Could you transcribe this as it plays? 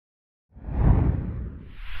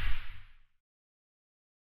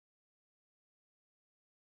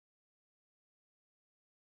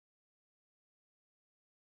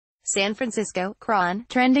San Francisco, KRON,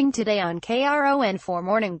 trending today on KRON4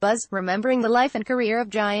 Morning Buzz, remembering the life and career of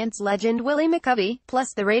Giants legend Willie McCovey,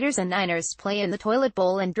 plus the Raiders and Niners play in the toilet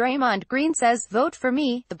bowl and Draymond Green says, "Vote for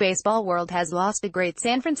me." The baseball world has lost a great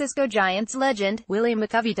San Francisco Giants legend. Willie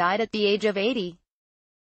McCovey died at the age of 80.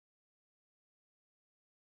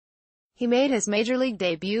 He made his Major League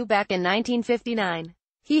debut back in 1959.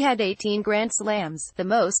 He had 18 Grand Slams, the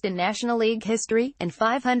most in National League history, and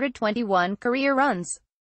 521 career runs.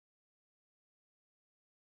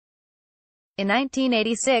 In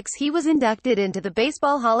 1986 he was inducted into the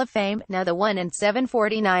Baseball Hall of Fame. Now the 1-7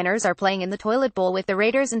 49ers are playing in the toilet bowl with the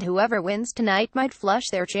Raiders, and whoever wins tonight might flush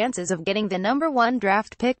their chances of getting the #1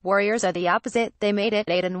 draft pick. Warriors are the opposite. They made it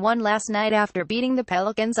 8-1 last night after beating the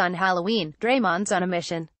Pelicans on Halloween. Draymond's on a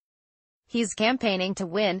mission. He's campaigning to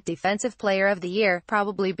win Defensive Player of the Year,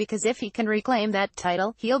 probably because if he can reclaim that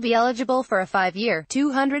title, he'll be eligible for a 5-year,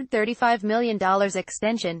 $235 million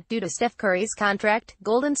extension. Due to Steph Curry's contract,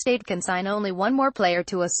 Golden State can sign only one more player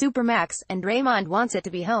to a supermax, and Draymond wants it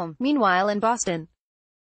to be home. Meanwhile in Boston,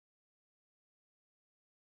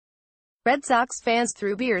 Red Sox fans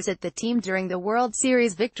threw beers at the team during the World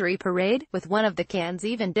Series victory parade, with one of the cans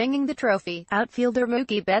even dinging the trophy. Outfielder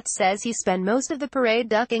Mookie Betts says he spent most of the parade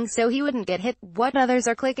ducking so he wouldn't get hit. What others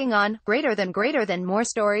are clicking on. Greater than more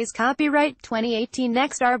stories. Copyright 2018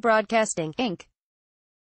 Nexstar Broadcasting, Inc.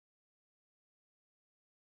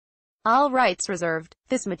 All rights reserved.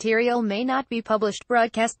 This material may not be published,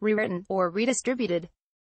 broadcast, rewritten, or redistributed.